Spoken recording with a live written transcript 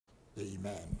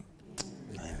Amen.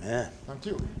 Amen. Thank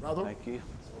you, brother. Thank you.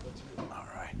 All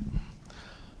right.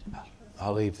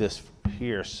 I'll leave this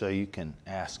here so you can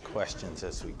ask questions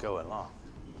as we go along.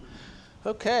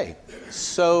 Okay,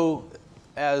 so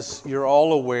as you're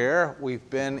all aware, we've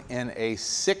been in a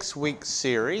 6-week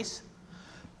series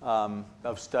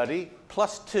of study,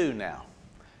 plus 2 now.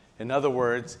 In other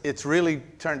words, it's really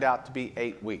turned out to be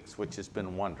 8 weeks, which has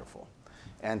been wonderful.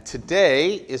 And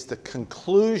today is the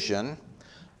conclusion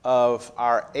of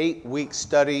our 8-week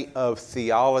study of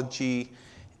theology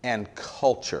and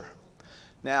culture.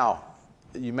 Now,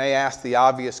 you may ask the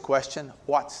obvious question,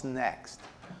 what's next?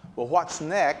 Well, what's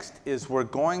next is we're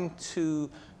going to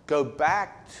go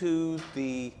back to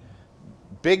the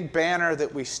big banner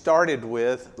that we started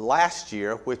with last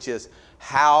year, which is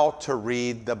how to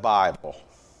read the Bible.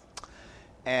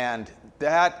 And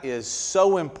that is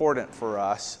so important for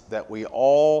us that we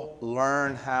all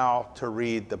learn how to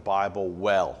read the Bible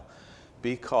well,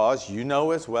 because you know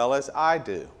as well as I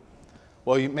do.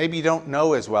 Well, maybe you don't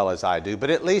know as well as I do, but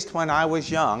at least when I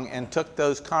was young and took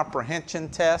those comprehension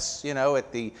tests, you know,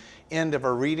 at the end of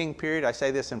a reading period, I say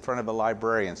this in front of a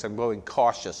librarian, so I'm going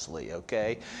cautiously,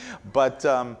 okay? But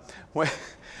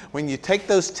when you take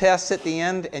those tests at the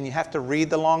end and you have to read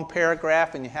the long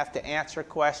paragraph and you have to answer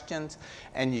questions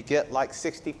and you get like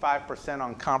 65%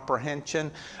 on comprehension,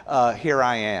 here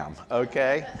I am,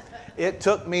 okay? It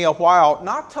took me a while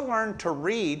not to learn to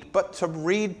read, but to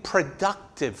read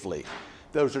productively.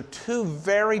 Those are 2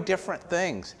 very different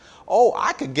things. Oh,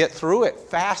 I could get through it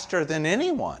faster than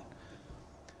anyone.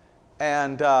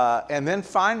 And then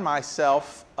find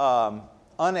myself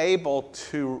unable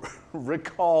to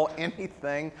recall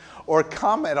anything or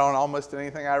comment on almost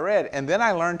anything I read. And then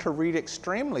I learned to read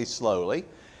extremely slowly.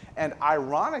 And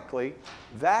ironically,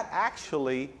 that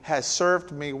actually has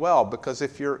served me well, because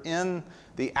if you're in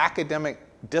the academic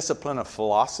discipline of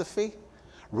philosophy,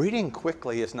 reading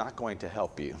quickly is not going to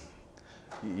help you.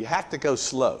 You have to go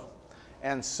slow.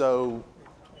 And so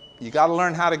you got to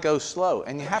learn how to go slow.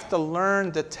 And you have to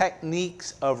learn the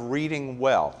techniques of reading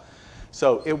well.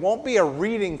 So it won't be a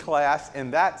reading class in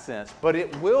that sense, but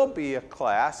it will be a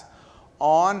class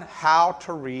on how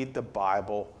to read the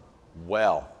Bible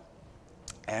well.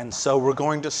 And so we're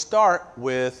going to start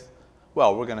with,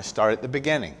 well, we're going to start at the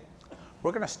beginning.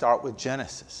 We're going to start with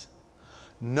Genesis.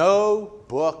 No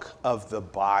book of the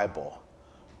Bible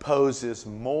poses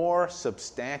more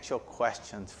substantial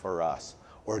questions for us,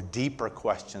 or deeper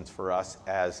questions for us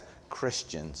as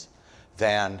Christians,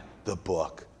 than the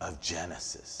book of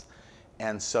Genesis.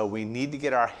 And so we need to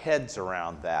get our heads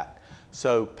around that.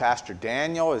 So Pastor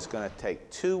Daniel is going to take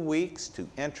 2 weeks to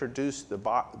introduce the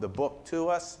book to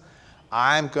us.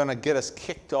 I'm going to get us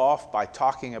kicked off by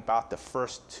talking about the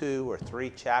first 2 or 3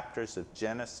 chapters of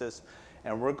Genesis,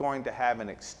 and we're going to have an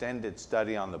extended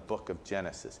study on the book of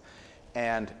Genesis.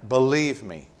 And believe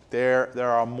me, there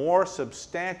are more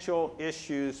substantial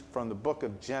issues from the book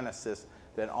of Genesis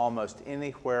than almost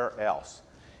anywhere else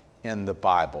in the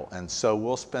Bible. And so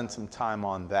we'll spend some time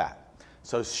on that.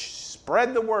 So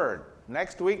spread the word.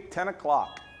 Next week, 10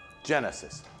 o'clock,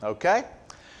 Genesis. Okay?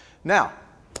 Now,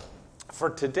 for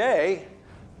today,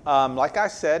 like I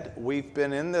said, we've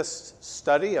been in this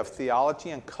study of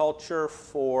theology and culture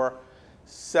for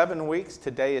 7 weeks.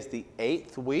 Today is the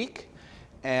 8th week.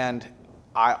 And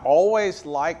I always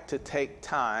like to take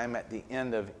time at the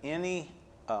end of any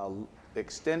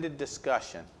extended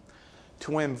discussion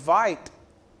to invite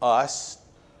us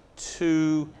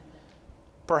to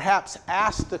perhaps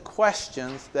ask the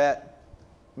questions that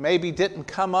maybe didn't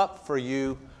come up for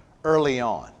you early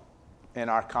on in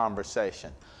our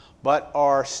conversation, but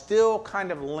are still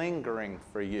kind of lingering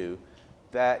for you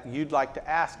that you'd like to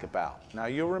ask about. Now,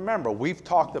 you'll remember, we've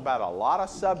talked about a lot of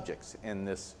subjects in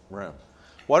this room.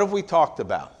 What have we talked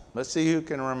about? Let's see who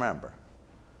can remember.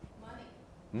 Money.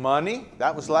 Money,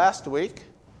 that was last week.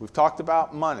 We've talked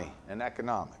about money and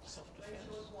economics.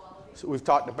 So we've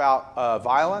talked about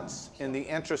violence in the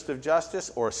interest of justice,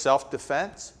 or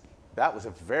self-defense. That was a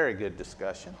very good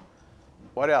discussion.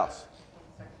 What else?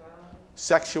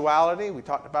 Sexuality. We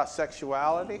talked about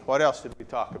sexuality. What else did we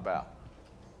talk about?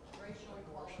 Racial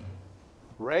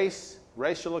equality.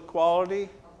 Racial equality.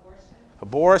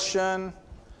 Abortion.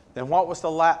 Then what was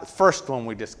the first one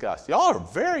we discussed? Y'all are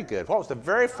very good. What was the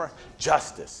very first?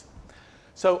 Justice.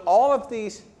 So all of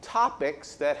these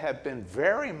topics that have been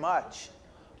very much,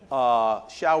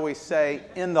 shall we say,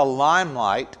 in the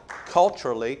limelight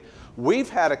culturally, we've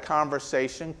had a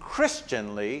conversation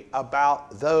Christianly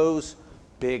about those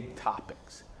big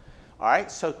topics. All right,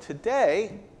 so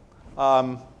today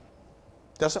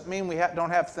doesn't mean we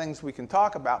don't have things we can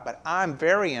talk about, but I'm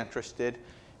very interested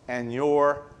in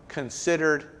your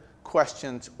considered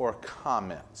questions or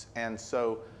comments. And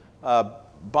so,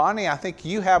 Bonnie, I think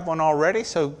you have one already,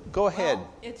 so go ahead.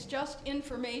 Well, it's just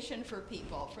information for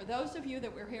people. For those of you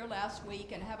that were here last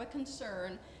week and have a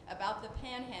concern about the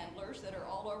panhandlers that are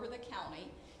all over the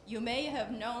county, you may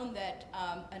have known that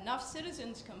enough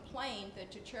citizens complained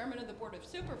that the chairman of the Board of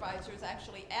Supervisors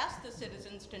actually asked the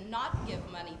citizens to not give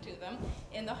money to them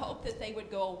in the hope that they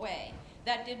would go away.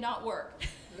 That did not work.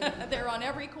 They're on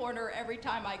every corner every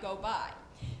time I go by.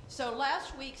 So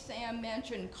last week Sam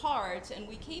mentioned cards, and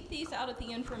we keep these out at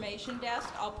the information desk.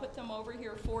 I'll put them over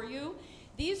here for you.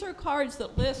 These are cards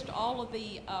that list all of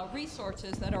the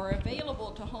resources that are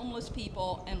available to homeless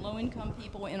people and low-income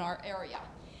people in our area.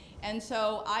 And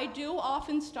so I do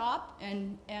often stop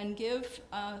and give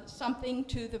something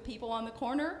to the people on the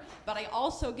corner, but I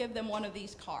also give them one of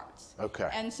these cards. Okay.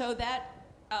 And so that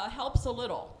helps a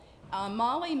little.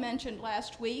 Molly mentioned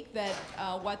last week that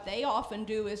what they often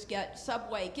do is get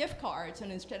Subway gift cards,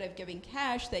 and instead of giving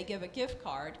cash, they give a gift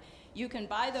card. You can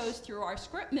buy those through our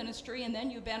script ministry, and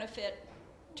then you benefit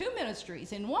 2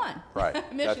 ministries in one. Right.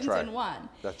 Missions That's right. in one.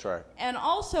 That's right. And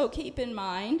also keep in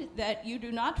mind that you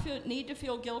do not need to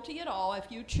feel guilty at all if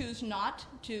you choose not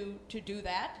to do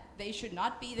that. They should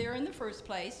not be there in the first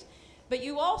place. But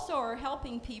you also are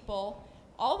helping people,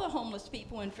 all the homeless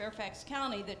people in Fairfax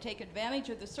County that take advantage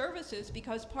of the services,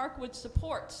 because Parkwood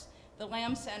supports the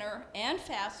Lamb Center and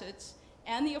Facets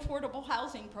and the Affordable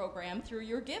Housing Program through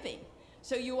your giving.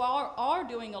 So you are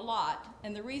doing a lot,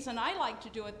 and the reason I like to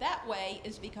do it that way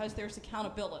is because there's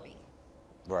accountability.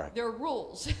 Right. There are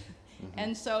rules.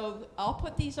 And so I'll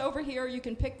put these over here. You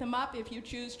can pick them up. If you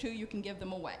choose to, you can give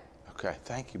them away. Okay,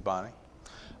 thank you, Bonnie.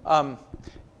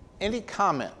 Any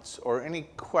comments or any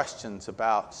questions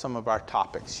about some of our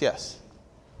topics? Yes.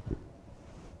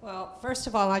 Well, first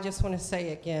of all, I just want to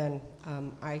say again,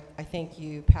 I thank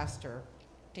you, Pastor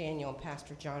Daniel and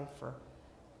Pastor John, for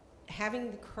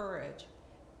having the courage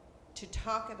to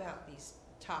talk about these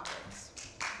topics.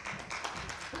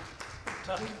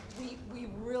 We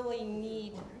really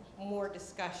need more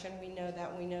discussion. We know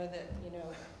that, you know,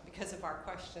 because of our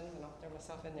questions, and I'll throw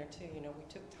myself in there too, you know, we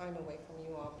took time away from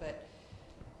you all, but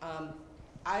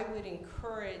I would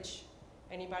encourage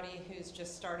anybody who's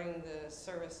just starting the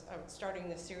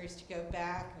series to go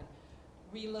back and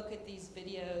relook at these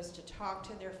videos, to talk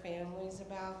to their families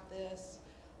about this.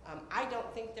 I don't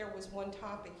think there was one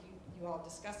topic you all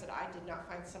discussed that I did not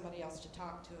find somebody else to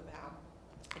talk to about.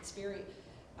 It's very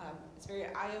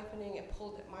eye-opening. It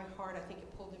pulled at my heart. I think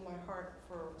it pulled in my heart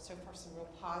for some real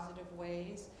positive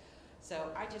ways.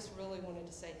 So I just really wanted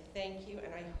to say thank you,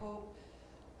 and I hope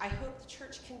the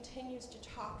church continues to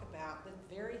talk about the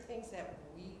very things that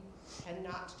we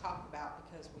cannot talk about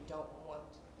because we don't want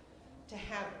to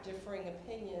have differing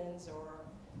opinions, or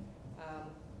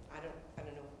I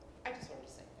don't know. I just wanted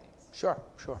to say thanks. Sure.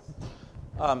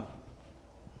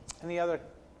 Any other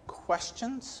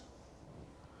questions?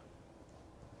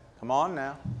 Come on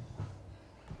now.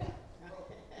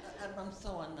 I'm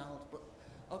so unknowledgeable.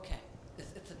 Okay,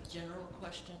 it's a general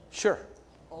question. Sure.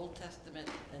 Old Testament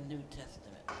and New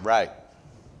Testament. Right.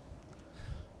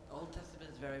 Old Testament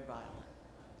is very violent.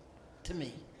 To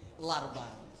me, a lot of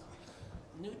violence.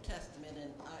 New Testament,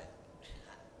 and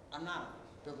I'm not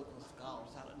a biblical scholar,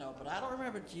 so I don't know, but I don't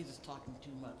remember Jesus talking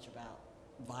too much about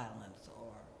violence,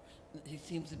 or he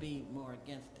seems to be more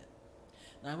against it.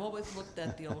 Now, I've always looked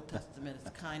at the Old Testament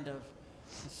as kind of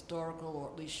historical, or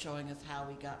at least showing us how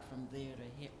we got from there to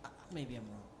here. Maybe I'm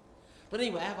wrong. But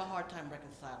anyway, I have a hard time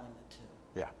reconciling the two.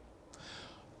 Yeah.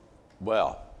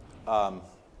 Well,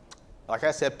 like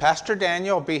I said, Pastor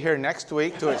Daniel will be here next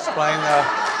week to explain the...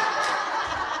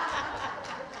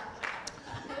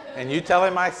 And you tell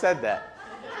him I said that.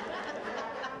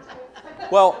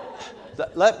 Well,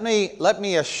 let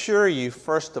me assure you,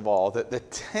 first of all, that the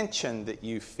tension that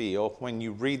you feel when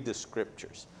you read the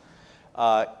scriptures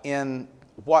in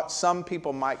what some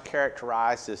people might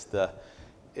characterize as the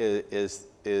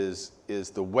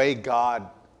way God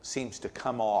seems to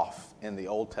come off in the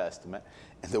Old Testament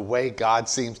and the way God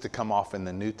seems to come off in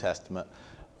the New Testament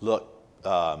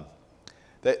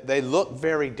they look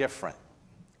very different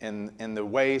in the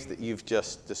ways that you've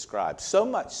just described. So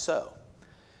much so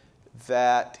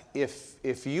that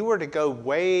if you were to go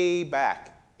way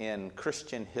back in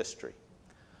Christian history,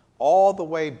 all the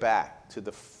way back to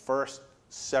the first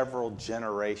several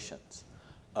generations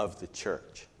of the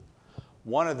church,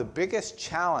 one of the biggest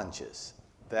challenges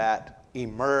that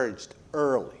emerged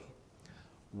early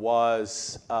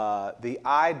was the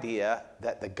idea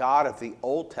that the God of the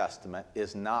Old Testament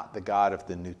is not the God of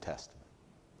the New Testament.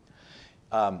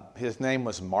 His name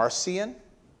was Marcion,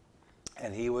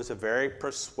 and he was a very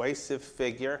persuasive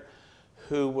figure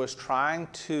who was trying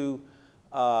to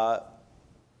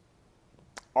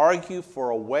argue for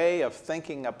a way of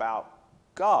thinking about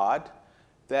God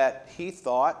that he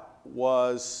thought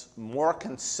was more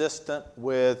consistent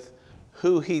with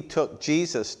who he took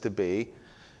Jesus to be,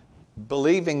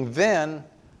 believing then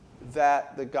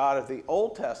that the God of the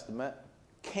Old Testament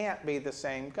can't be the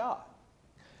same God.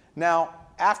 Now,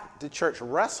 after the church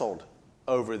wrestled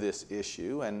over this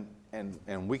issue, and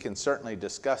we can certainly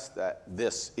discuss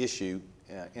this issue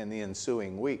in the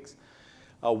ensuing weeks,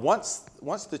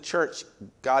 once the church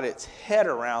got its head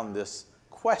around this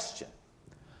question,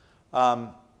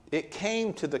 it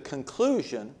came to the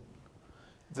conclusion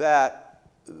that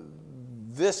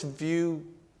this view,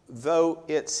 though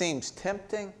it seems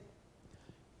tempting,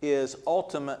 is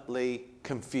ultimately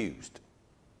confused,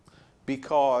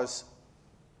 because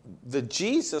the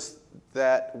Jesus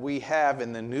that we have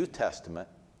in the New Testament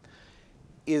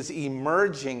is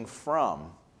emerging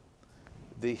from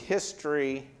the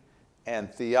history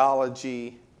and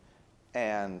theology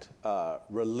and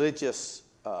religious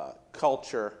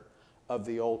culture of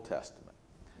the Old Testament.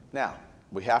 Now,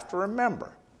 we have to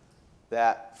remember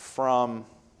that from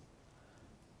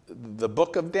the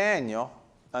book of Daniel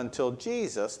until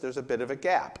Jesus, there's a bit of a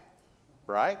gap,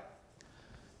 right?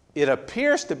 It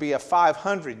appears to be a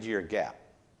 500-year gap.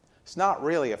 It's not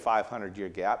really a 500-year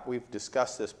gap. We've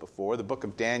discussed this before. The book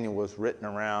of Daniel was written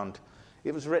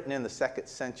it was written in the 2nd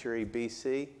century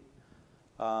BC.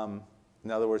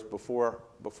 In other words,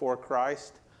 before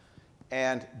Christ.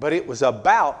 But it was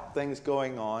about things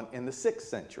going on in the 6th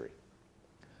century.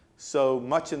 So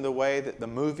much in the way that the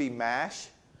movie MASH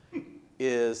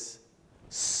is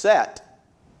set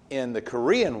in the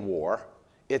Korean War,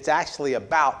 it's actually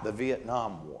about the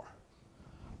Vietnam War.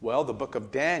 Well, the book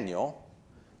of Daniel,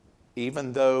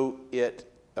 even though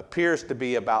it appears to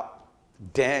be about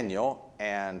Daniel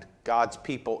and God's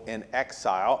people in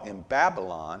exile in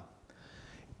Babylon,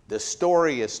 the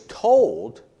story is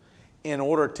told in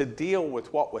order to deal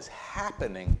with what was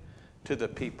happening to the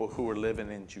people who were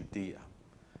living in Judea.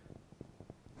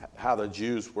 How the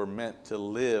Jews were meant to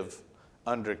live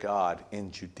under God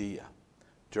in Judea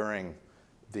during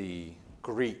the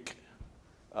Greek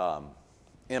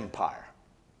Empire.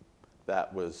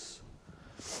 That was,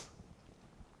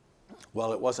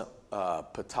 well, it wasn't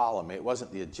Ptolemy, it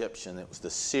wasn't the Egyptian, it was the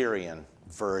Syrian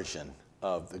version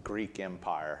of the Greek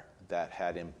Empire that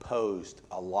had imposed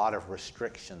a lot of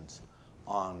restrictions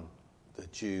on the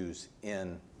Jews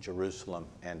in Jerusalem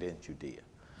and in Judea.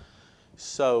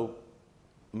 So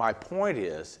my point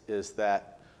is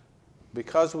that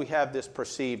because we have this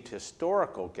perceived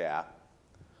historical gap,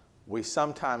 we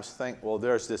sometimes think, well,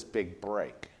 there's this big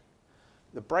break.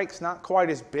 The break's not quite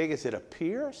as big as it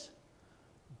appears,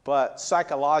 but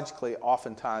psychologically,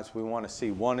 oftentimes we want to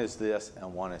see one is this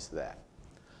and one is that.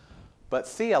 But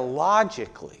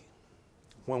theologically,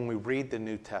 when we read the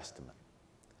New Testament,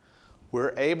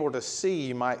 we're able to see,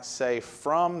 you might say,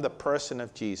 from the person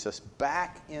of Jesus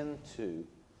back into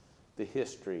the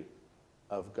history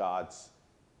of God's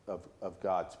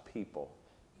people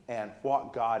and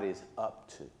what God is up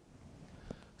to.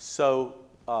 So,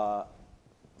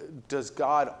 does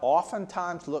God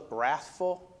oftentimes look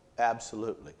wrathful?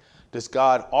 Absolutely. Does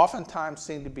God oftentimes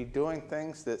seem to be doing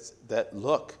things that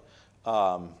look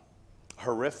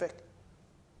horrific?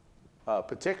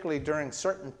 Particularly during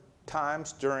certain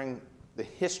times during the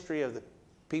history of the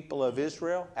people of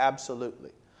Israel?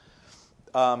 Absolutely.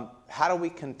 How do we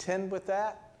contend with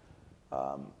that?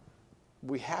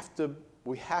 We have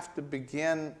to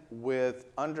begin with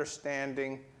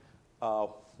understanding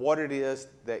what it is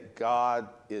that God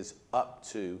is up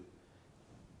to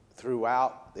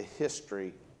throughout the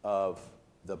history of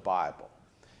the Bible.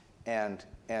 And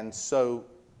so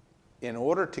in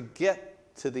order to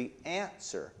get to the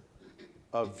answer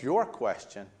of your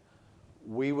question,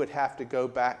 we would have to go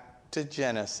back to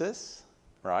Genesis,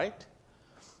 right?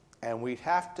 And we'd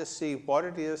have to see what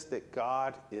it is that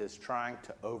God is trying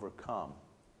to overcome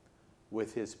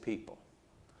with his people.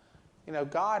 You know,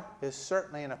 God is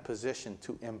certainly in a position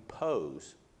to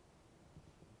impose,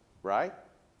 right?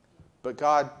 But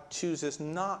God chooses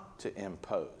not to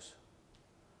impose.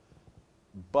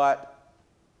 But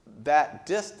that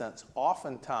distance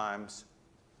oftentimes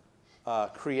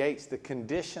creates the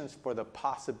conditions for the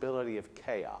possibility of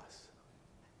chaos.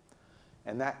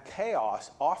 And that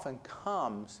chaos often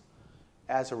comes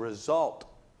as a result,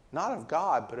 not of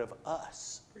God, but of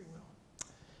us.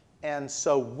 And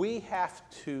so we have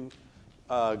to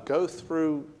go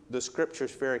through the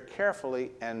scriptures very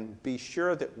carefully and be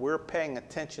sure that we're paying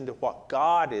attention to what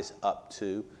God is up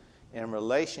to in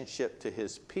relationship to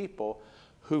his people,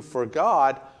 who for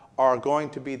God are going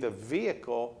to be the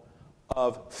vehicle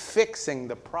of fixing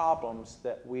the problems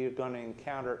that we are going to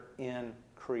encounter in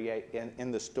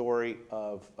the story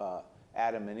of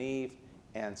Adam and Eve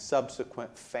and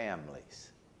subsequent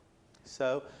families.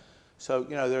 So you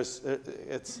know,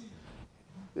 it's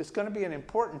going to be an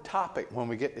important topic when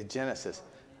we get to Genesis.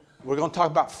 We're going to talk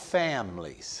about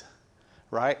families,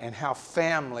 right, and how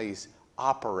families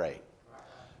operate.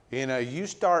 You know, you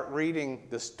start reading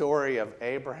the story of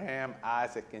Abraham,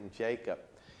 Isaac, and Jacob,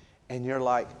 and you're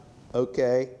like,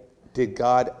 okay, did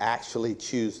God actually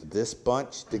choose this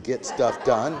bunch to get stuff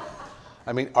done?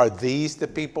 I mean, are these the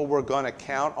people we're going to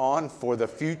count on for the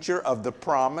future of the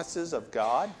promises of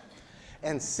God?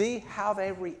 And see how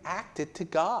they reacted to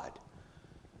God.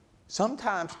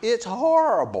 Sometimes it's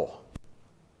horrible.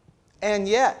 And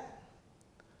yet,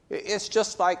 it's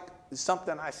just like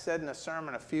something I said in a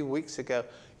sermon a few weeks ago.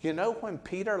 You know, when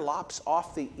Peter lops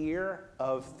off the ear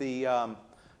of the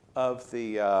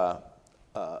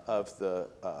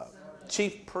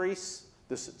chief priest,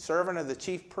 the servant of the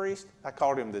chief priest, I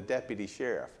called him the deputy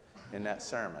sheriff in that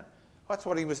sermon. That's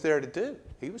what he was there to do.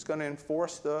 He was going to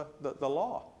enforce the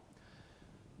law.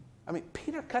 I mean,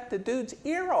 Peter cut the dude's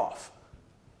ear off.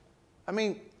 I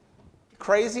mean,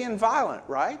 crazy and violent,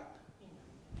 right?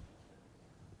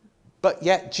 But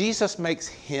yet Jesus makes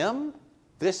him,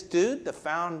 this dude, the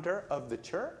founder of the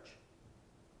church.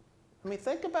 I mean,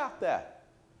 think about that.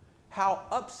 How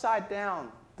upside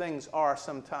down things are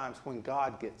sometimes when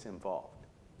God gets involved.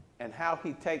 And how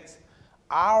he takes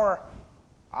our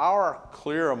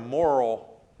clear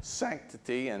moral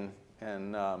sanctity and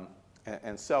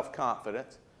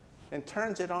self-confidence and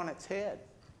turns it on its head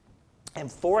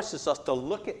and forces us to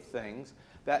look at things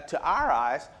that to our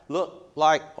eyes look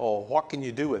like, oh, what can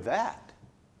you do with that?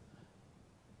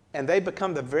 And they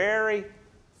become the very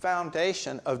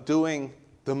foundation of doing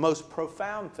the most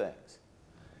profound things.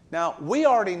 Now, we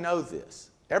already know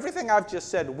this. Everything I've just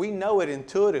said, we know it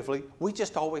intuitively. We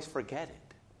just always forget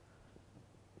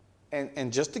it.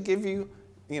 And just to give you,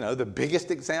 the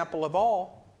biggest example of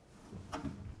all,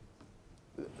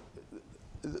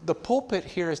 the pulpit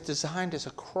here is designed as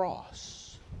a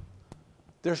cross.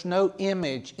 There's no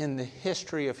image in the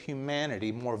history of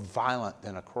humanity more violent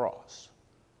than a cross,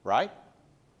 right?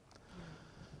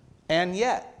 And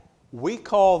yet, we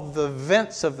call the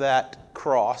events of that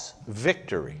cross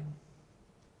victory.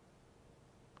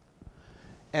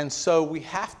 And so we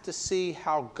have to see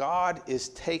how God is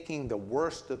taking the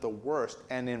worst of the worst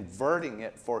and inverting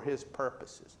it for his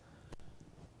purposes.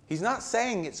 He's not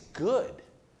saying it's good.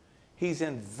 He's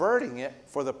inverting it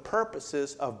for the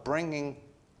purposes of bringing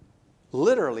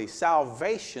literally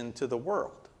salvation to the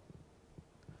world.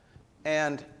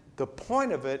 And the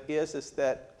point of it is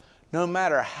that no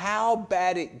matter how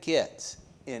bad it gets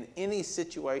in any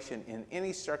situation, in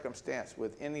any circumstance,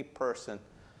 with any person,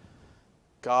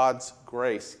 God's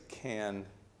grace can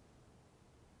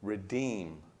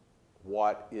redeem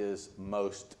what is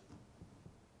most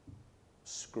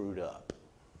screwed up.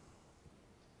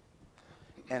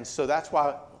 And so that's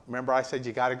why, remember I said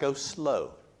you got to go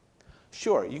slow.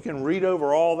 Sure, you can read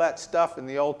over all that stuff in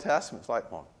the Old Testament. It's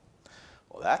like, well,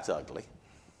 that's ugly.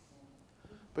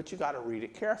 But you got to read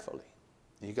it carefully.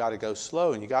 You got to go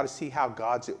slow, and you got to see how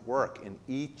God's at work in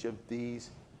each of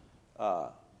these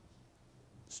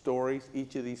stories,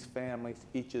 each of these families,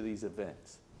 each of these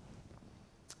events.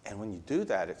 And when you do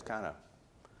that, it's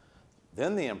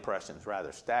then the impression's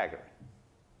rather staggering.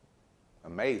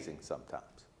 Amazing sometimes.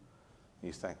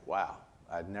 You think, wow,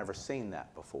 I'd never seen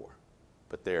that before.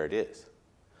 But there it is.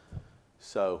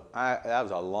 So that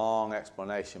was a long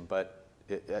explanation, but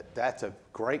that's a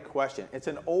great question. It's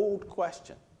an old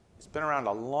question. It's been around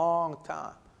a long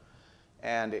time.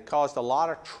 And it caused a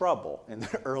lot of trouble in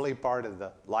the early part of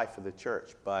the life of the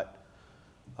church. But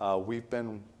we've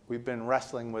been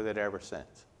wrestling with it ever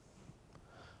since.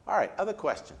 All right, other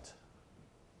questions?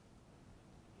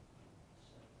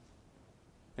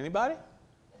 Anybody?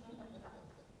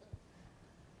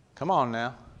 Come on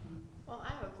now. Well, I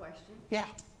have a question. Yeah.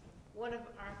 One of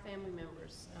our family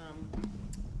members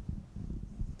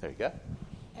There you go.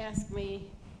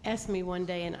 asked me one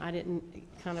day, and I didn't,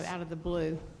 kind of out of the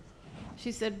blue.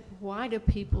 She said, why do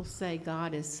people say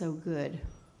God is so good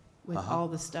with all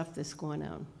the stuff that's going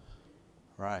on?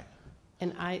 Right.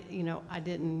 And I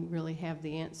didn't really have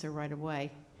the answer right away.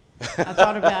 I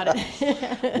thought about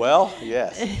it. Well,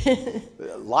 yes.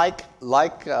 Like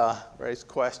Ray's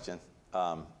question,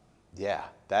 yeah,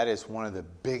 that is one of the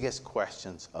biggest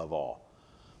questions of all.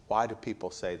 Why do people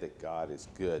say that God is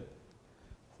good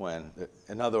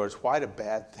in other words, why do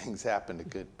bad things happen to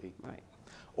good people? Right.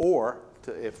 Or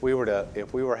if we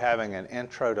were having an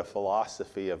intro to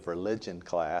philosophy of religion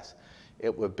class,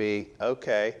 it would be,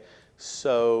 okay,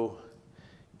 So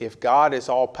if God is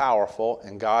all powerful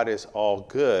and God is all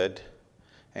good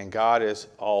and God is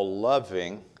all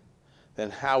loving,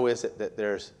 then how is it that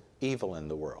there's evil in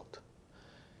the world?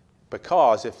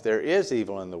 Because if there is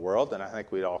evil in the world, and I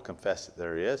think we'd all confess that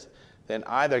there is, then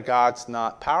either God's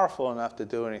not powerful enough to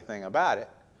do anything about it,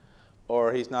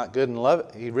 or he's not good and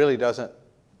love. He really doesn't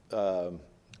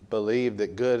believe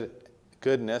that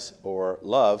goodness or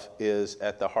love is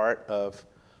at the heart of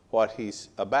what he's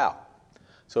about.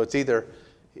 So it's either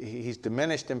he's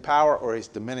diminished in power or he's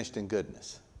diminished in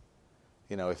goodness.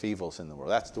 You know, if evil's in the world.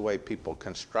 That's the way people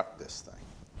construct this thing.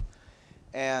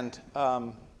 And,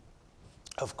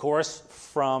 of course,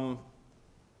 from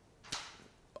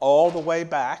all the way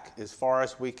back, as far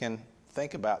as we can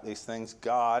think about these things,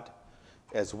 God,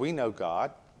 as we know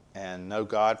God, and know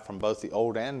God from both the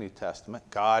Old and New Testament,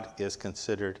 God is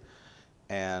considered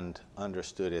and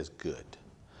understood as good.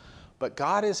 But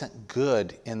God isn't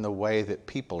good in the way that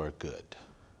people are good.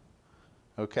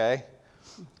 Okay?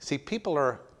 See, people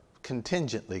are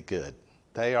contingently good.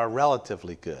 They are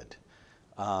relatively good.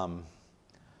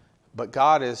 But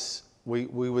God is, we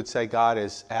would say God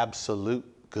is absolute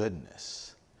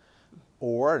goodness.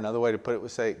 Or another way to put it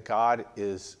would say God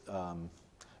is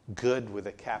good with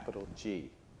a capital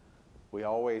G. We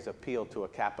always appeal to a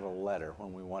capital letter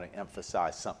when we want to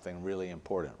emphasize something really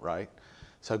important, right?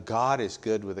 So God is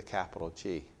good with a capital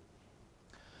G.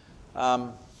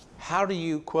 How do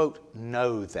you, quote,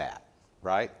 know that,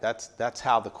 right? That's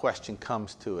how the question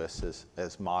comes to us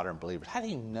as modern believers. How do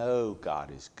you know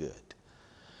God is good?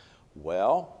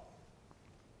 Well,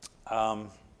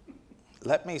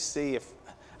 let me see if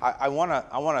I want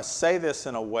to say this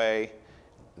in a way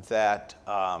that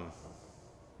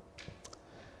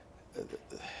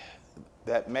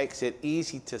that makes it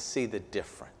easy to see the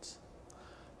difference.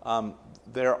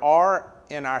 There are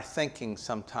in our thinking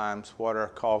sometimes what are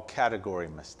called category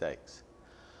mistakes.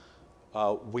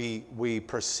 We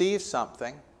perceive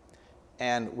something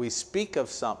and we speak of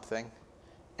something,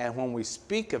 and when we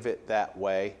speak of it that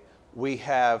way, we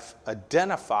have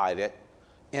identified it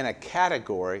in a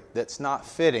category that's not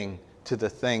fitting to the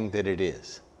thing that it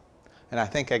is. And I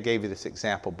think I gave you this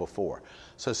example before.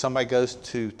 So somebody goes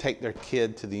to take their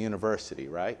kid to the university,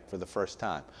 right, for the first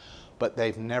time. But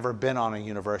they've never been on a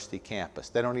university campus.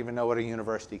 They don't even know what a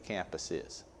university campus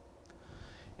is.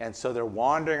 And so they're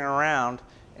wandering around,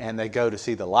 and they go to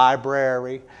see the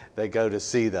library, they go to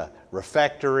see the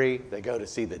refectory, they go to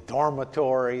see the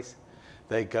dormitories,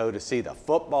 they go to see the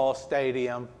football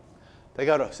stadium, they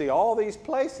go to see all these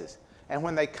places. And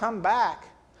when they come back,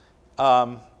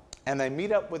 and they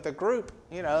meet up with the group,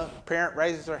 you know, the parent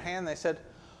raises their hand, they said,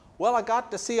 well, I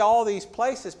got to see all these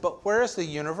places, but where's the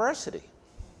university?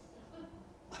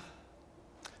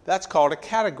 That's called a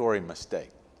category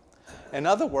mistake. In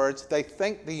other words, they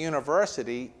think the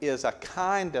university is a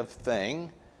kind of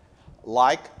thing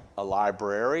like a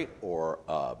library or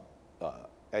an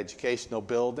educational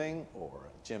building or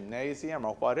a gymnasium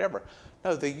or whatever.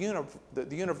 No, the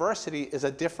university is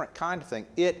a different kind of thing.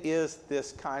 It is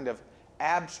this kind of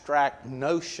abstract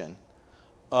notion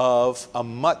of a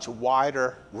much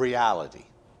wider reality,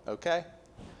 okay?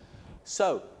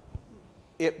 So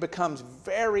it becomes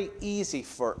very easy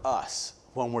for us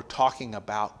when we're talking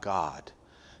about God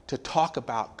to talk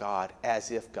about God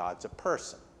as if God's a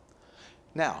person.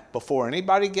 Now, before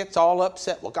anybody gets all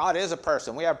upset, well, God is a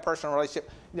person, we have a personal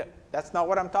relationship. No, that's not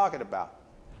what I'm talking about.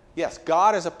 Yes,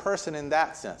 God is a person in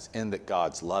that sense, in that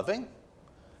God's loving,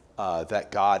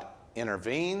 that God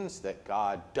intervenes, that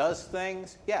God does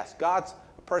things. Yes, God's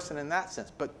a person in that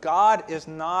sense. But God is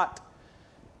not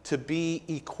to be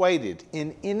equated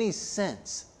in any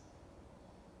sense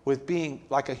with being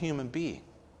like a human being.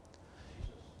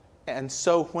 And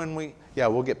so when we, yeah,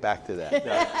 we'll get back to that.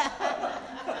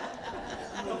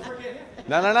 Don't forget him.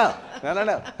 No.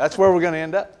 That's where we're going to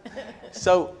end up.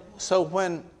 So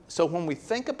when we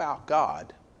think about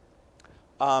God,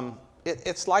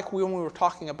 it's like when we were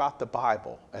talking about the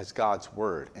Bible as God's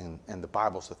Word and the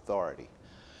Bible's authority.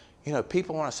 You know,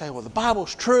 people want to say, well, the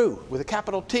Bible's true with a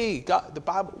capital T. God, the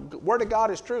Bible, Word of God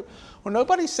is true. Well,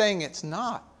 nobody's saying it's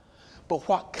not. But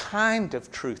what kind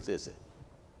of truth is it?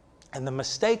 And the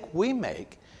mistake we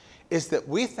make is that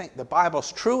we think the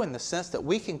Bible's true in the sense that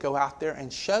we can go out there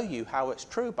and show you how it's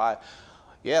true by,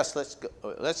 yes,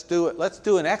 let's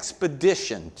do an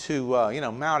expedition to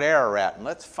Mount Ararat, and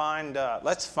let's find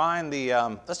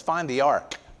the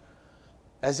ark,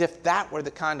 as if that were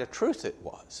the kind of truth it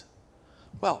was.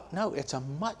 Well, no, it's a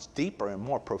much deeper and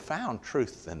more profound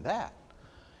truth than that.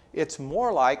 It's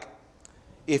more like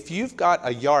if you've got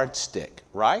a yardstick,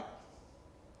 right?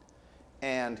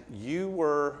 And you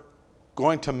were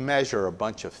going to measure a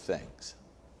bunch of things.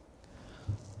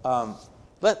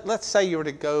 Let's say you were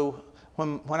to go,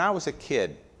 when I was a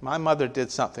kid, my mother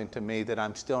did something to me that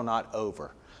I'm still not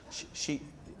over.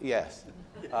 Yes.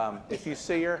 If you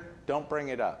see her, don't bring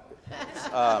it up.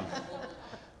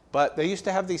 But they used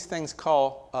to have these things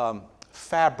called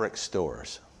fabric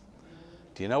stores.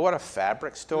 Do you know what a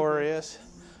fabric store is?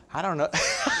 I don't know.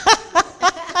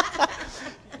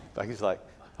 Becky's like,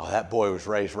 oh, that boy was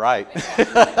raised right.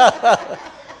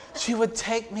 She would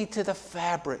take me to the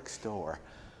fabric store.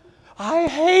 I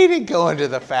hated going to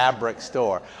the fabric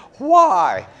store.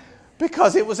 Why?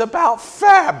 Because it was about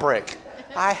fabric.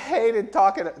 I hated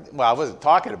talking. Well, I wasn't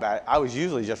talking about it. I was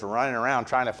usually just running around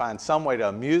trying to find some way to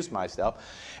amuse myself.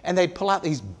 And they'd pull out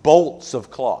these bolts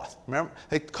of cloth. Remember?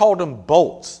 They called them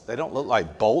bolts. They don't look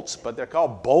like bolts, but they're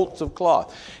called bolts of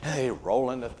cloth. And they're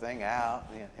rolling the thing out.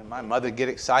 And my mother would get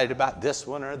excited about this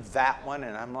one or that one.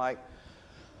 And I'm like,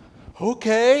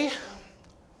 okay.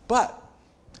 But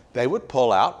they would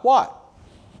pull out what?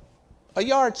 A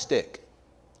yardstick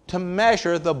to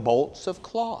measure the bolts of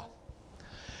cloth.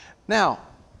 Now,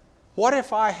 what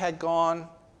if I had gone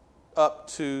up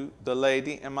to the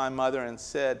lady and my mother and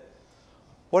said,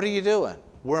 what are you doing?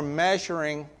 We're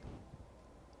measuring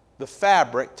the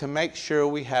fabric to make sure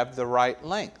we have the right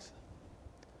length.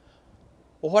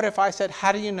 Well, what if I said,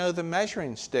 how do you know the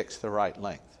measuring stick's the right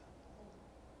length?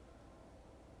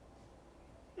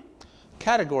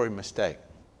 Category mistake.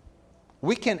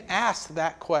 We can ask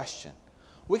that question.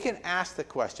 We can ask the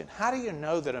question, how do you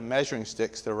know that a measuring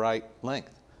stick's the right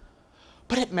length?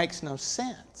 But it makes no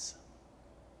sense.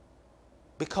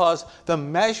 Because the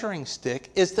measuring stick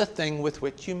is the thing with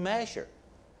which you measure.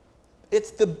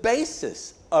 It's the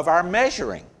basis of our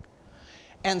measuring.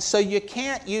 And so you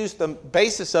can't use the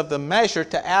basis of the measure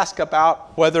to ask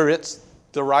about whether it's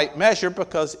the right measure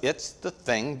because it's the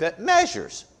thing that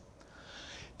measures.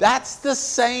 That's the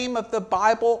same of the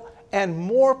Bible, and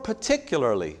more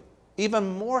particularly, even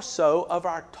more so, of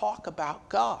our talk about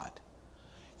God.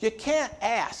 You can't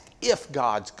ask if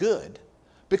God's good,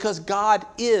 because God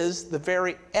is the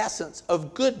very essence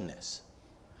of goodness.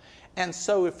 And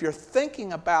so if you're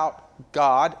thinking about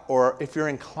God, or if you're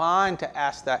inclined to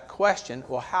ask that question,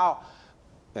 well, how,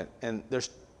 and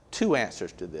there's two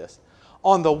answers to this.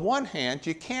 On the one hand,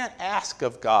 you can't ask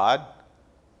of God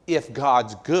if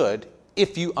God's good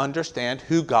if you understand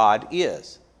who God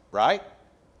is, right?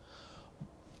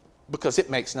 Because it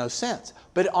makes no sense.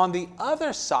 But on the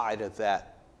other side of that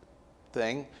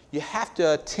thing, you have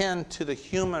to attend to the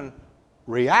human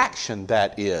reaction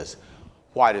that is,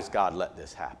 why does God let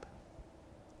this happen?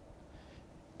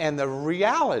 And the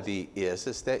reality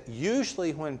is that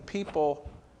usually when people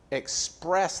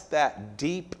express that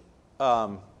deep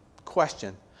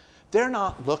question, they're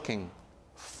not looking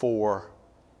for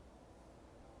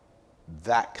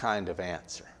that kind of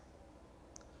answer.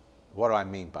 What do I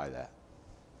mean by that?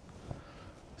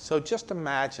 So just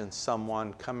imagine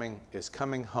someone is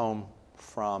coming home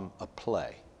from a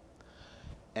play,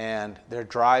 and they're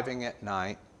driving at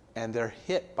night, and they're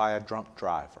hit by a drunk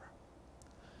driver.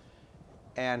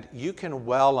 And you can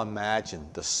well imagine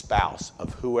the spouse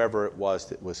of whoever it was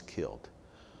that was killed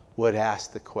would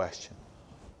ask the question,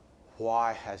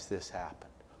 why has this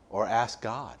happened? Or ask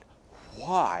God,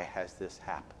 why has this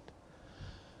happened?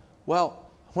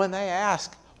 Well, when they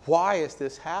ask, why has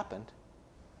this happened?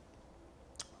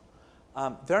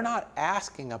 They're not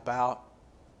asking about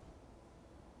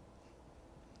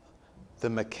the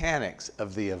mechanics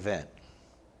of the event.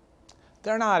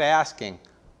 They're not asking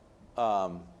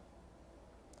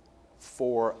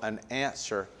for an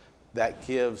answer that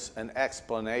gives an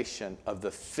explanation of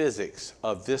the physics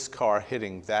of this car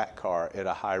hitting that car at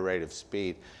a high rate of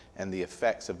speed and the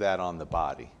effects of that on the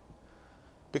body.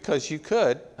 Because you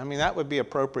could, I mean, that would be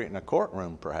appropriate in a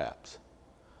courtroom perhaps.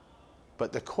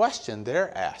 But the question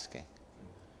they're asking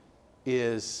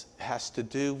has to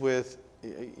do with,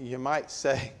 you might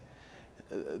say,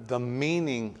 the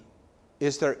meaning.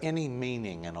 Is there any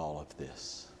meaning in all of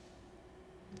this?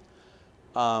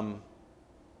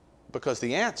 Because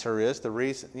the answer is the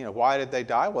reason, why did they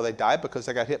die? Well, they died because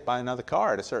they got hit by another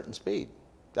car at a certain speed.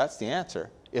 That's the answer.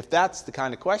 If that's the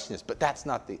kind of question is, but that's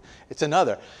not it's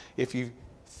another. If you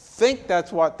think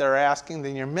that's what they're asking,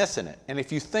 then you're missing it. And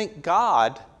if you think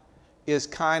God is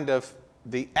kind of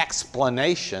the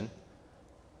explanation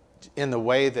in the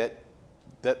way that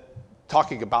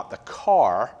talking about the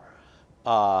car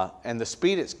and the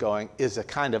speed it's going is a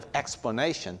kind of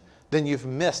explanation, then you've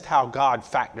missed how God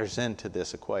factors into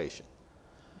this equation.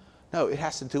 No, it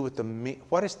has to do with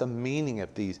what is the meaning of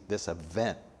this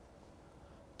event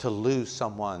to lose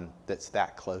someone that's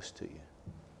that close to you.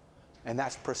 And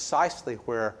that's precisely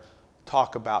where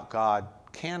talk about God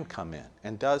can come in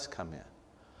and does come in.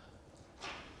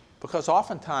 Because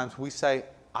oftentimes we say,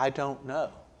 I don't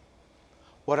know.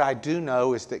 What I do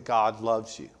know is that God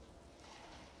loves you.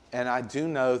 And I do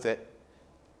know that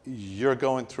you're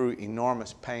going through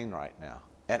enormous pain right now.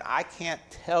 And I can't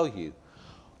tell you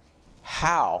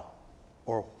how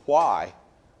or why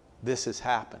this has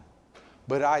happened.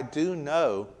 But I do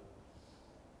know,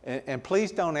 and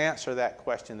please don't answer that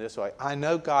question this way, I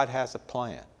know God has a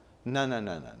plan. No.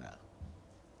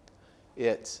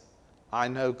 It's, I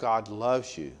know God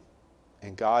loves you,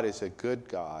 and God is a good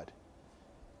God,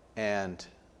 and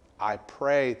I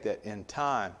pray that in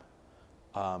time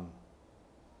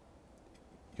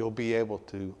you'll be able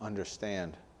to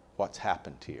understand what's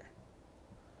happened here.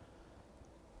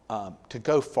 To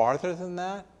go farther than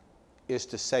that is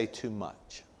to say too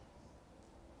much.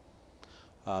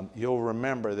 You'll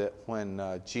remember that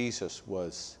when Jesus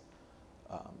was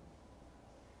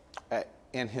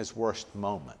in his worst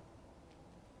moment,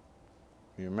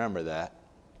 you remember that?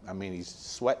 I mean, he's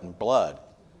sweating blood.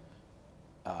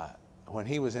 When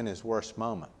he was in his worst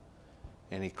moment,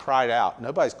 and he cried out,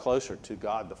 nobody's closer to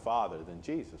God the Father than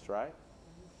Jesus, right?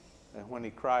 And when he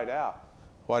cried out,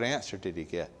 what answer did he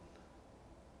get?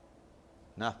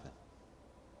 Nothing.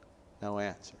 No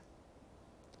answer.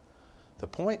 The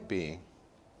point being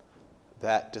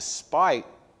that despite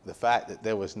the fact that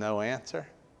there was no answer,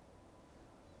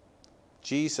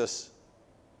 Jesus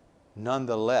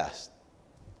nonetheless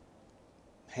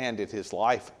handed his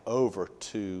life over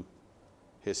to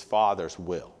his Father's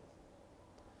will.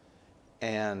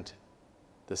 And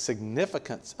the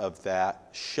significance of that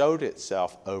showed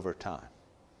itself over time.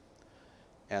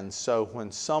 And so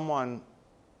when someone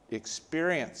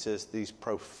experiences these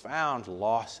profound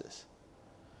losses,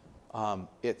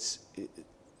 it's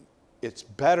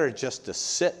better just to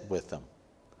sit with them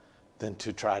than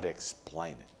to try to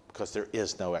explain it, because there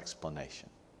is no explanation.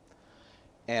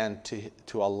 And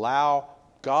to allow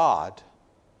God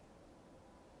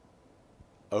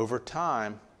over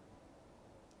time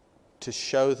to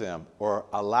show them or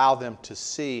allow them to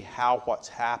see how what's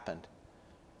happened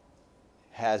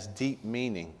has deep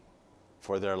meaning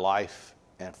for their life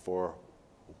and for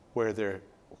where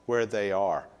they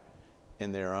are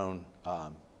in their own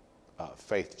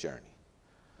faith journey.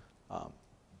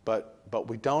 But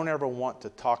we don't ever want to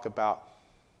talk about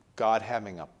God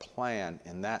having a plan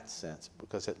in that sense,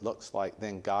 because it looks like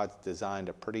then God's designed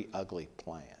a pretty ugly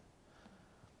plan.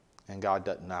 And God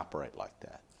doesn't operate like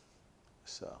that.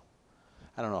 So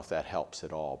I don't know if that helps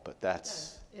at all, but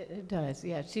that's... It does,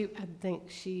 yeah. I think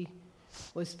she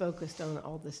was focused on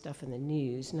all the stuff in the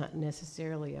news, not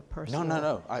necessarily a personal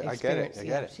No. I get it. I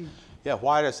get it. Yeah,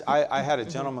 why does... I had a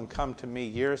gentleman come to me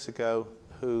years ago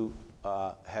who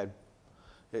had...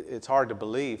 It's hard to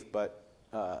believe, but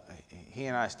he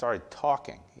and I started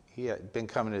talking. He had been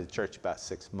coming to the church about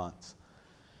 6 months.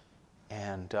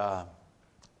 And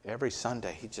every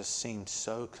Sunday he just seemed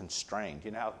so constrained.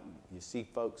 You know how you see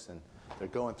folks and they're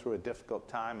going through a difficult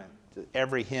time, and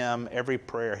every hymn, every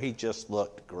prayer, he just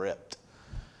looked gripped.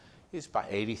 He's about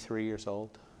 83 years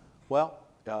old. Well,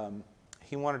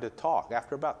 he wanted to talk.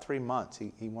 After about 3 months,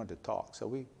 he wanted to talk. So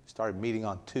we started meeting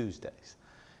on Tuesdays.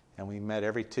 And we met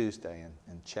every Tuesday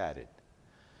and chatted.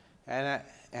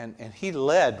 And he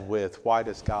led with, why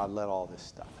does God let all this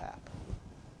stuff happen?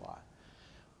 Why?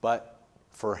 But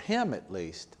for him, at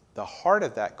least, the heart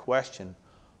of that question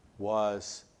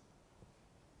was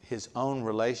his own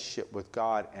relationship with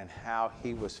God and how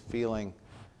he was feeling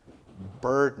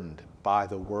burdened by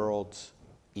the world's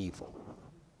evil.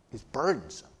 He's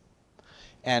burdensome.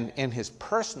 And in his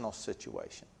personal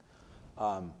situation,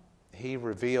 he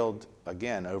revealed,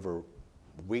 again, over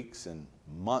weeks and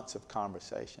months of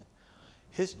conversation,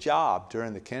 his job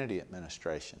during the Kennedy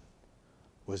administration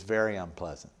was very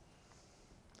unpleasant.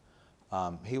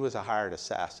 He was a hired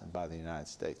assassin by the United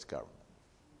States government.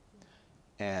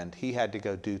 And he had to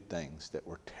go do things that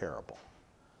were terrible.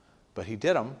 But he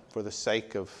did them for the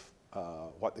sake of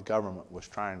what the government was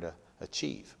trying to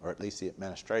achieve, or at least the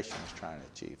administration was trying to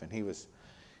achieve. And he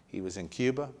was in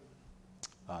Cuba.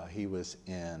 He was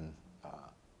in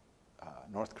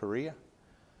North Korea.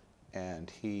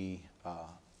 And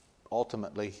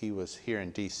ultimately he was here in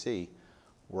D.C.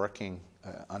 working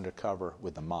undercover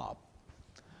with the mob.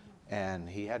 And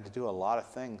he had to do a lot of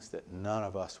things that none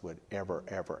of us would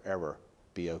ever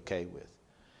be okay with.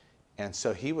 And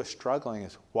so he was struggling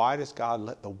as, why does God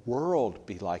let the world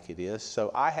be like it is?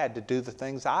 So I had to do the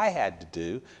things I had to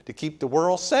do to keep the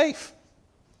world safe.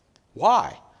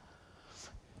 Why?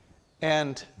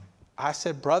 And I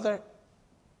said, brother,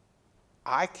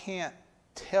 I can't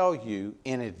tell you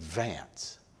in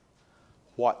advance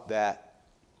what that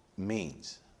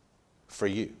means for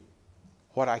you.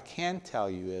 What I can tell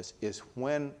you is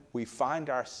when we find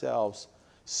ourselves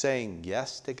saying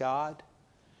yes to God,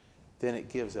 then it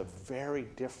gives a very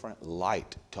different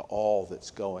light to all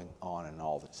that's going on and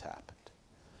all that's happened.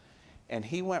 And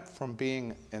he went from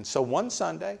being, and so one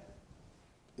Sunday,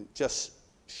 it just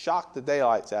shocked the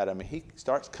daylights out of him. He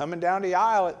starts coming down the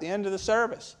aisle at the end of the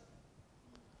service.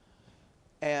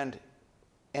 And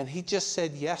he just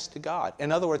said yes to God.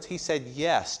 In other words, he said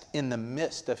yes in the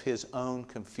midst of his own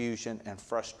confusion and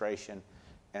frustration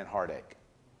and heartache.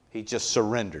 He just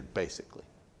surrendered, basically.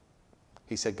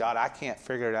 He said, God, I can't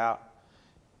figure it out.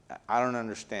 I don't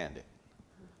understand it.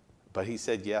 But he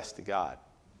said yes to God.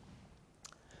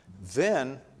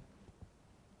 Then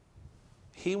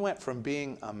he went from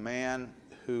being a man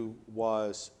who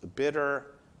was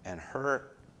bitter and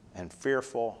hurt and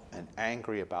fearful and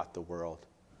angry about the world.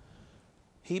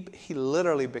 He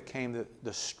literally became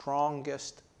the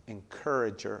strongest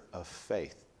encourager of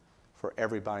faith for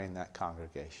everybody in that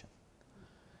congregation.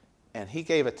 And he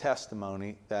gave a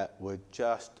testimony that would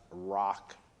just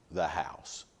rock the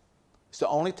house. It's the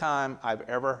only time I've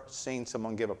ever seen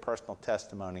someone give a personal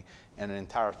testimony and an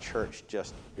entire church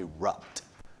just erupt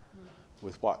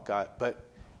with what God. But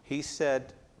he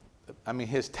said,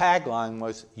 his tagline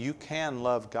was, you can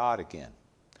love God again.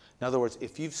 In other words,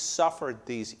 if you've suffered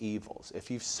these evils, if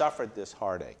you've suffered this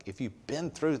heartache, if you've been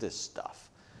through this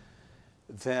stuff,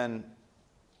 then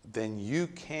you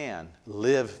can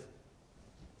live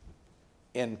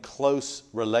in close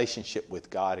relationship with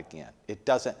God again. It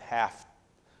doesn't have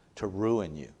to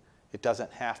ruin you. It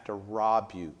doesn't have to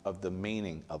rob you of the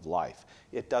meaning of life.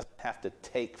 It doesn't have to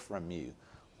take from you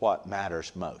what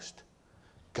matters most.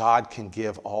 God can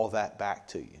give all that back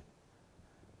to you.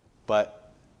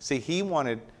 But see, he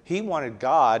wanted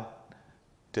God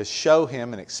to show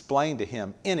him and explain to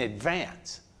him in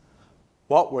advance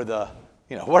what are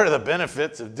the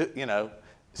benefits of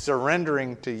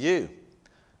surrendering to you.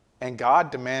 And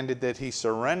God demanded that he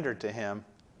surrendered to him,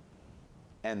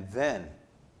 and then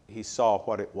he saw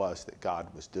what it was that God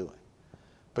was doing.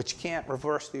 But you can't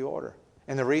reverse the order.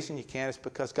 And the reason you can't is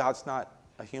because God's not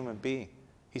a human being.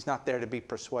 He's not there to be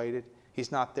persuaded.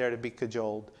 He's not there to be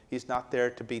cajoled. He's not there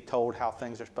to be told how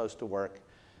things are supposed to work.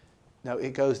 No,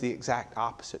 it goes the exact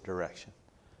opposite direction.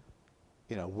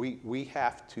 We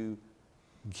have to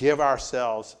give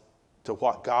ourselves to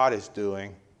what God is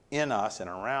doing in us and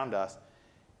around us.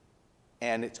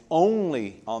 And it's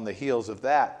only on the heels of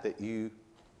that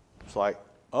it's like,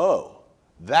 oh,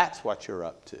 that's what you're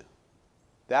up to.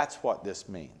 That's what this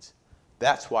means.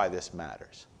 That's why this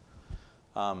matters.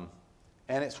 And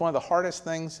it's one of the hardest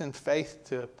things in faith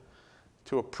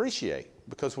to appreciate,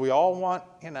 because we all want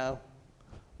to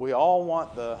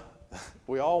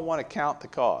count the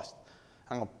cost.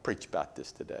 I'm going to preach about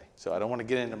this today, so I don't want to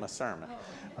get into my sermon.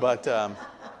 But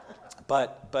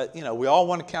we all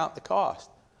want to count the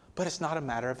cost. But it's not a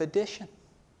matter of addition.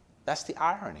 That's the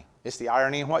irony. It's the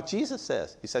irony in what Jesus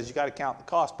says. He says you got to count the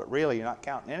cost, but really you're not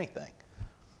counting anything.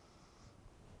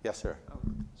 Yes, sir.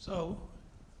 So,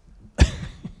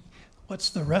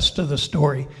 what's the rest of the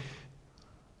story?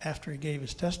 After he gave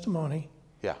his testimony,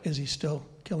 Yeah. Is he still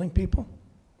killing people?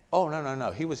 Oh,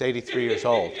 no. He was 83 years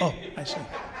old. Oh, I see.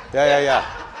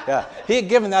 Yeah. He had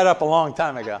given that up a long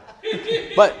time ago.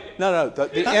 But no.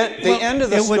 The end of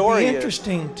the story is... It would be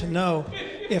interesting to know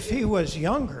if he was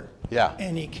younger, Yeah.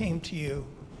 and he came to you,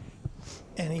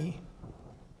 and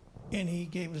he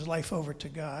gave his life over to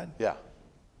God, Yeah.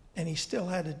 and he still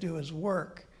had to do his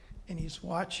work, and he's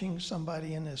watching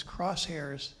somebody in his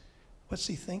crosshairs. What's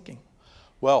he thinking?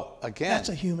 Well, again... That's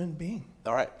a human being.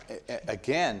 All right.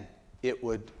 Again, it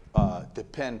would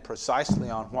depend precisely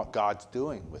on what God's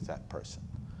doing with that person.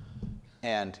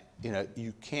 And,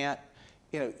 you can't...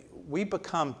 we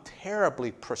become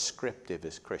terribly prescriptive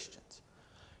as Christians.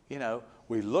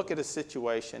 We look at a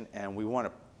situation and we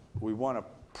want to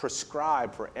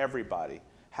prescribe for everybody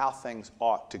how things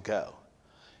ought to go.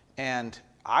 And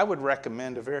I would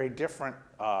recommend a very different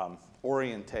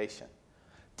orientation.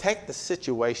 Take the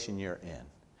situation you're in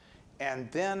and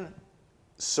then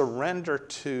surrender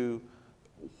to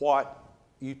what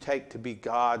you take to be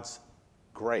God's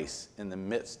grace in the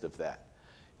midst of that.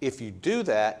 If you do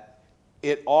that,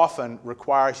 it often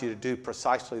requires you to do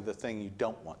precisely the thing you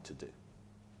don't want to do.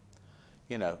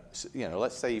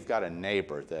 Let's say you've got a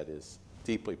neighbor that is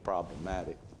deeply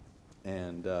problematic,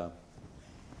 and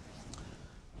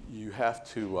you have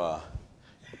to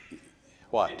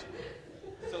what?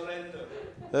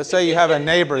 Let's say you have a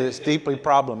neighbor that's deeply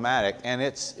problematic, and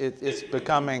it's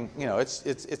becoming,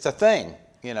 it's a thing,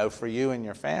 for you and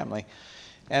your family.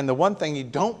 And the one thing you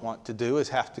don't want to do is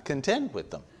have to contend with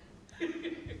them.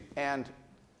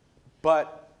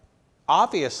 But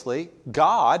obviously,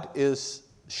 God is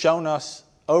shown us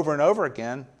over and over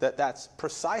again that that's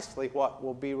precisely what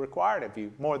will be required of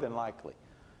you, more than likely,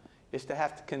 is to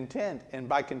have to contend. And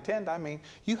by contend, I mean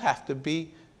you have to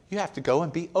go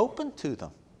and be open to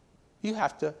them. You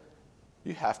have to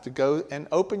go and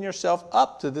open yourself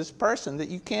up to this person that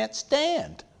you can't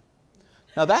stand.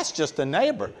 Now that's just a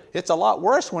neighbor. It's a lot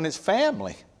worse when it's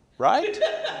family, right?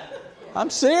 I'm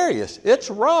serious. It's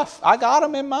rough. I got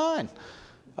them in mind.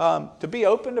 To be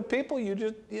open to people, you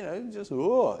just,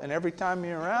 and every time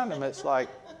you're around them, it's like,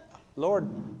 Lord,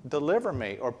 deliver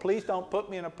me, or please don't put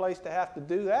me in a place to have to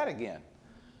do that again.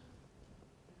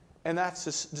 And that's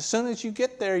as soon as you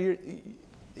get there,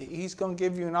 He's going to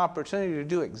give you an opportunity to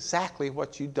do exactly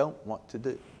what you don't want to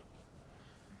do.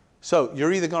 So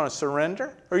you're either going to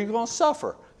surrender or you're going to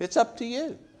suffer. It's up to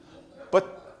you.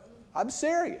 But I'm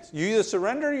serious. You either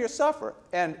surrender or you suffer.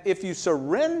 And if you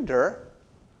surrender,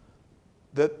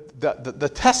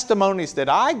 the testimonies that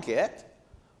I get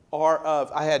are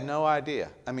of, I had no idea.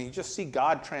 I mean, you just see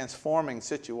God transforming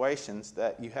situations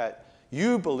that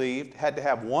you believed had to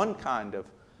have one kind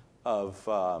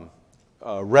of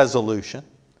resolution,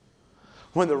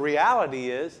 when the reality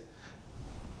is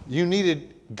you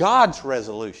needed God's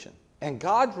resolution. And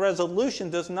God's resolution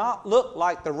does not look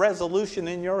like the resolution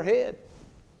in your head.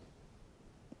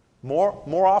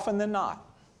 More often than not.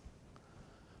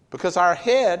 Because our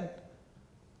head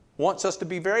wants us to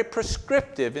be very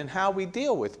prescriptive in how we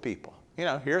deal with people.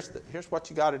 Here's what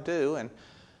you got to do. And,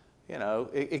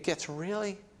 it gets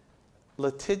really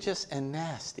litigious and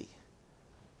nasty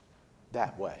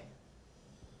that way.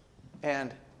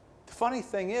 And the funny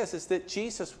thing is that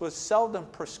Jesus was seldom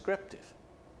prescriptive.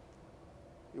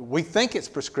 We think it's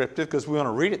prescriptive because we want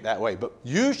to read it that way, but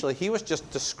usually He was just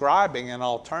describing an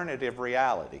alternative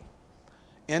reality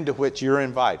into which you're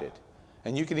invited.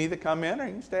 And you can either come in or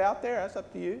you can stay out there. That's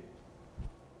up to you.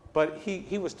 But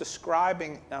he was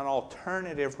describing an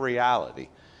alternative reality.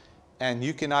 And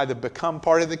you can either become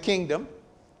part of the kingdom,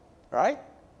 right?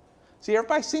 See,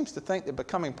 everybody seems to think that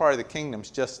becoming part of the kingdom is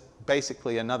just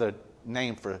basically another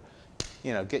name for,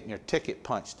 getting your ticket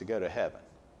punched to go to heaven.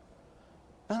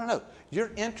 No.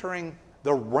 You're entering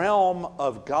the realm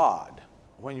of God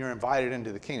when you're invited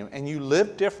into the kingdom. And you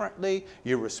live differently,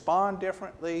 you respond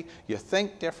differently, you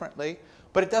think differently,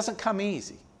 but it doesn't come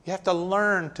easy. You have to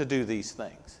learn to do these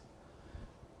things.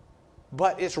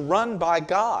 But it's run by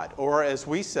God, or as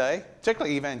we say,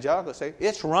 particularly evangelicals say,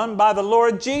 it's run by the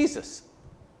Lord Jesus.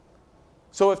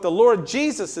 So if the Lord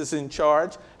Jesus is in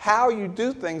charge, how you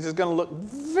do things is going to look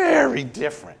very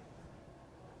different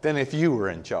than if you were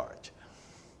in charge.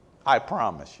 I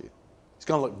promise you. It's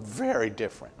going to look very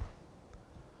different.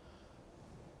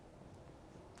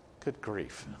 Good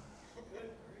grief.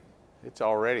 It's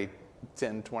already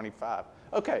 10:25.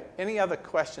 Okay, any other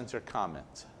questions or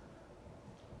comments?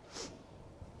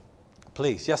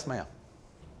 Please, yes ma'am.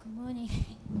 Good morning.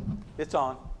 It's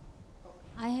on.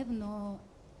 I have no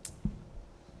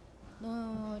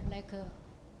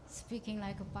speaking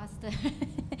like a pastor,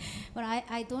 but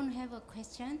I don't have a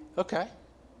question. Okay.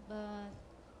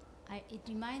 But it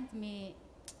reminds me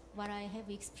what I have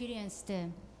experienced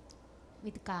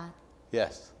with God.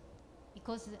 Yes.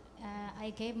 Because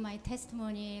I gave my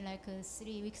testimony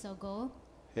 3 weeks ago.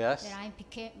 Yes. That I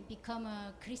become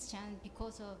a Christian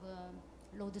because of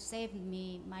Lord saved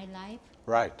me my life.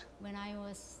 Right. When I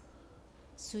was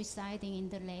suiciding in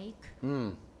the lake.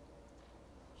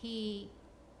 He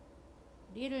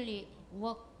literally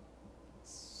walked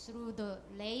through the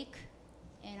lake,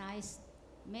 and I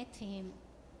met him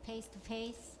face to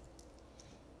face.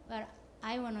 But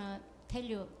I want to tell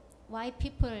you why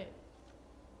people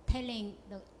telling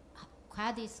the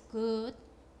God is good,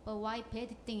 but why bad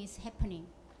thing is happening.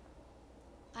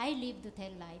 I lived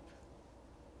that life.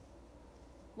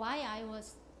 Why I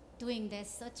was doing that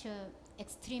such a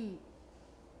extreme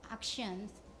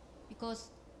actions,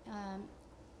 because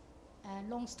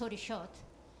long story short,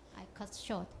 I cut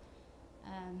short.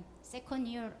 Second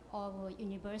year of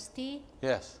university,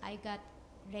 yes, I got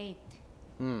raped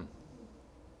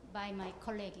by my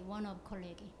colleague, one of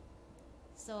colleague.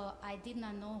 So I did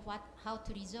not know how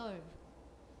to resolve.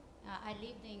 I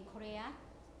lived in Korea.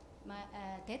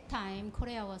 That time,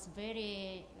 Korea was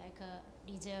very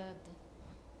reserved.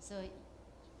 So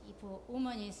if a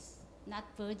woman is not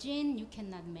virgin, you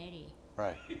cannot marry.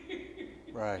 Right.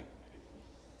 Right.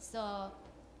 So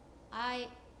I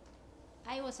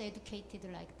was educated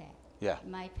like that. Yeah.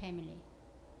 My family,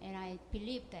 and I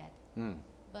believed that.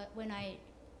 But when I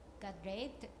got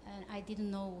raped, and I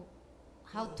didn't know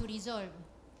how to resolve.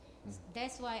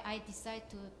 That's why I decided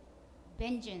to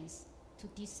vengeance to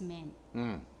this man.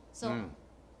 So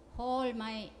whole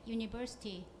my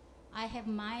university, I have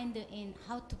mind in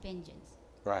how to vengeance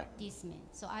Right. this man.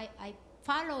 So I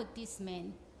followed this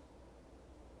man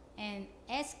and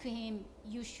asked him,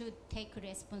 you should take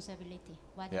responsibility,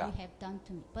 what Yeah. you have done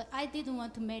to me. But I didn't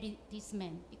want to marry this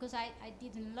man because I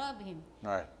didn't love him.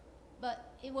 Right.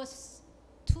 But it was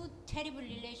too terrible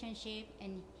relationship,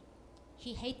 and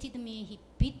he hated me, he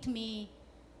beat me,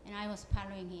 and I was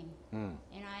following him.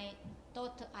 And I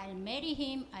thought I'll marry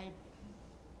him, I'll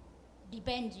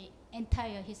revenge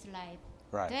entire his life.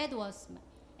 Right. That was,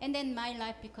 and then my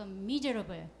life became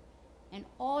miserable, and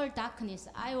all darkness.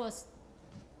 I was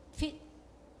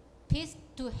peace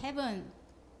to heaven,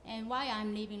 and why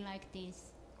I'm living like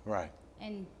this. Right.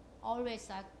 And always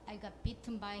I got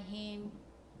beaten by him,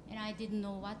 and I didn't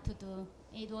know what to do.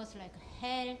 It was like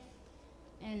hell,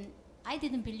 and I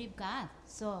didn't believe God.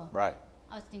 So Right.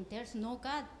 I was thinking, there's no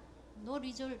God, no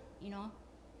result, you know.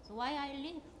 So why I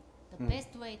live? The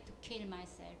best way to kill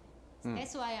myself. So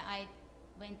that's why I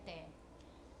went there.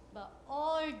 But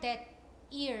all that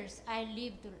years I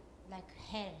lived like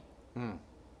hell.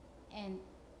 And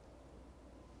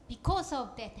because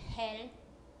of that hell,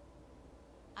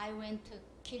 I went to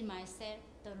kill myself.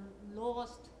 The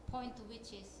lowest point,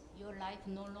 which is your life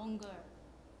no longer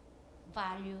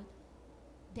valued.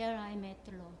 There I met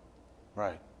the Lord.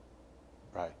 Right.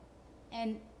 Right.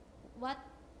 And what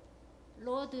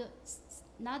Lord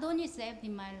not only saved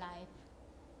in my life,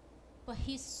 but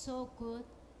He's so good.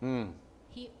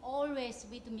 He always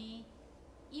with me,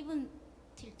 even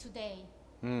till today.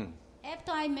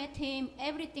 After I met Him,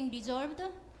 everything resolved?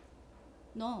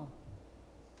 No.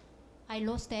 I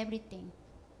lost everything.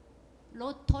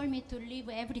 Lord told me to leave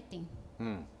everything.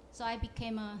 So I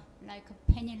became like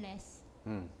penniless.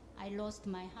 I lost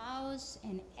my house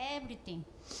and everything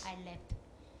I left.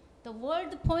 The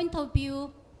world point of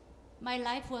view, my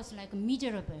life was like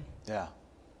miserable. Yeah.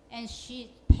 And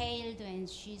she paled, and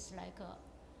she's like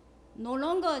no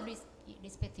longer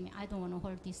respecting me. I don't want to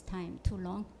hold this time too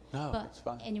long. No, but it's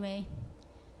fine. Anyway,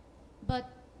 but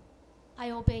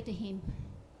I obeyed him.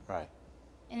 Right.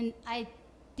 And I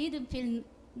didn't feel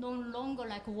no longer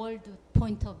like world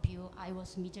point of view. I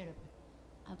was miserable.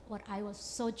 But I was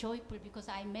so joyful because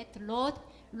I met Lord.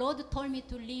 Lord told me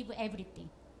to leave everything.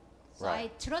 So Right.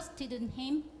 I trusted in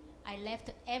Him. I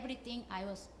left everything. I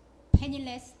was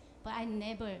penniless, but I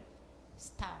never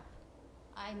starved.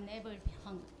 I never be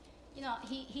hungry. You know,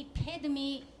 He paid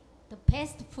me the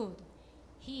best food.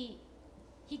 He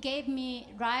gave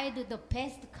me ride the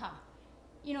best car.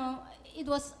 You know, it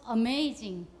was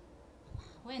amazing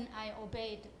when I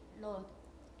obeyed Lord.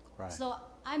 Right. So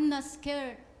I'm not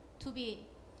scared to be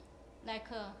like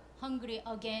hungry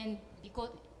again, because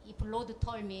if Lord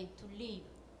told me to leave.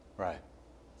 Right.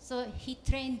 So He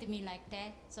trained me like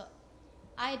that. So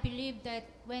I believe that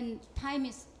when time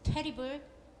is terrible,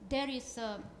 there is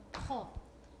a hope.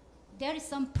 There is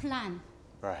some plan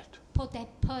Right. for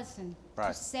that person to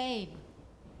Right. save.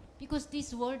 Because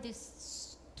this world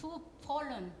is too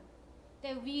fallen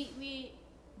that we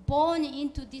born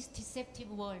into this deceptive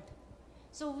world.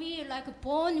 So we like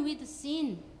born with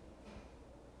sin.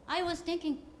 I was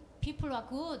thinking people are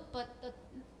good, but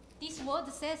this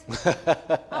word says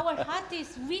our heart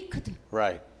is wicked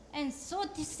Right. and so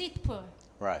deceitful.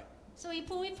 Right. So if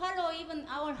we follow even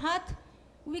our heart,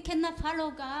 we cannot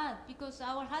follow God because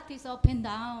our heart is up and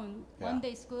down. Yeah. One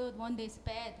day is good, one day is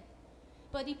bad.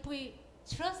 But if we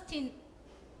trust in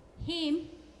Him,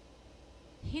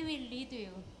 He will lead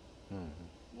you.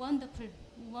 Wonderful,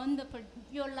 wonderful.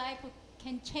 Your life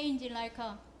can change like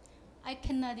I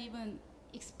cannot even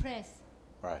express.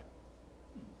 Right.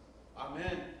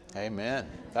 Amen.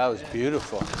 That was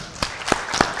beautiful.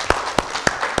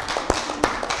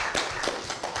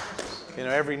 You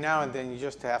know, every now and then you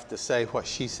just have to say what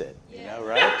she said, you know,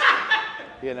 right?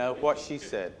 You know, what she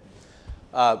said.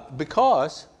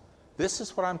 Because this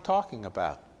is what I'm talking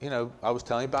about. You know, I was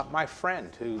telling you about my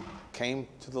friend who came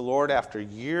to the Lord after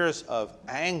years of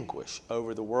anguish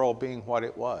over the world being what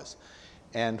it was.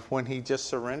 And when he just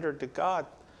surrendered to God,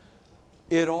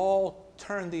 it all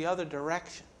turned the other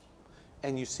direction.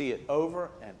 And you see it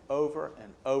over and over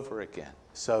and over again.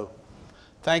 So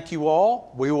thank you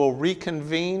all. We will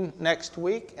reconvene next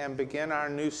week and begin our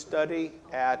new study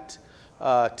at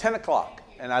 10 o'clock.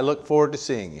 And I look forward to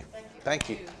seeing you. Thank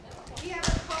you. We have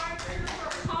a